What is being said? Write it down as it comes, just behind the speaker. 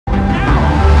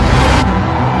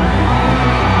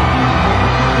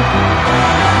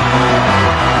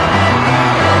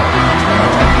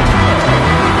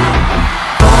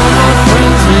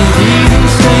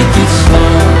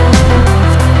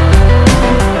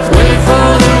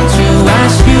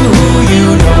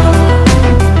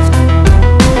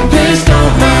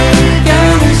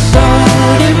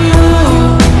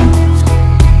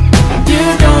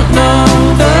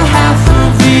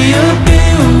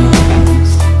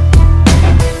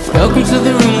Welcome to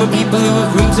the room of people who have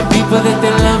rooms of people that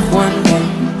they love one day.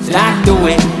 Locked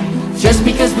away. Just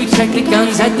because we check the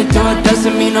guns at the door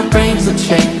doesn't mean our brains will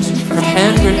change from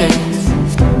hand grenades.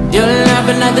 You'll have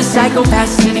another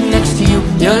psychopath sitting next to you.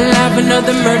 You'll have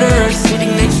another murderer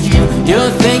sitting next to you.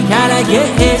 You'll think, how'd I get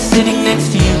here sitting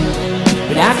next to you?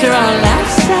 But after all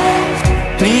I've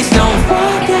said, please don't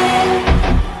forget,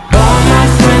 all my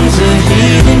friends are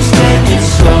heathens, take it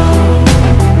slow.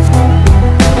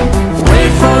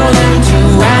 Wait for them to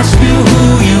ask you who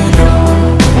you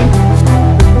know.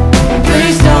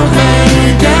 Please don't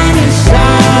make any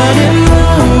sudden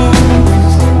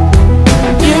moves.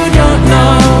 You don't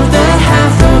know the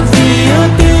half of the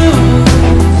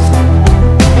abuse.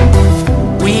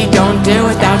 We don't deal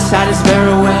with outsiders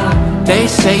very well. They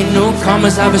say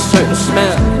newcomers have a certain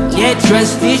smell. Get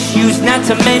dressed issues not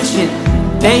to mention.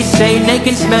 They say they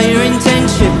can smell your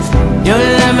intentions.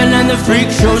 You'll have another freak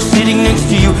show sitting next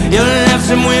to you. You'll have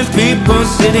some weird people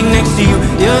sitting next to you.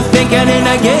 You'll think, how did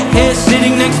I get here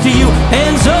sitting next to you?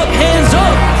 Hands up, hands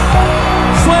up.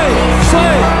 Sway,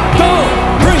 sway, go,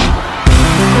 bring.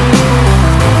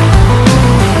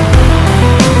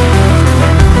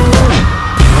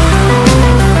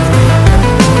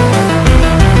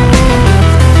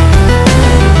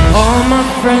 All my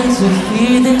friends are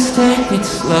heathens, take it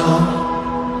slow.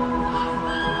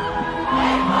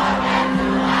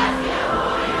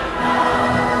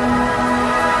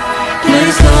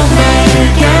 Please don't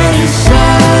make any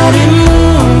sudden moves.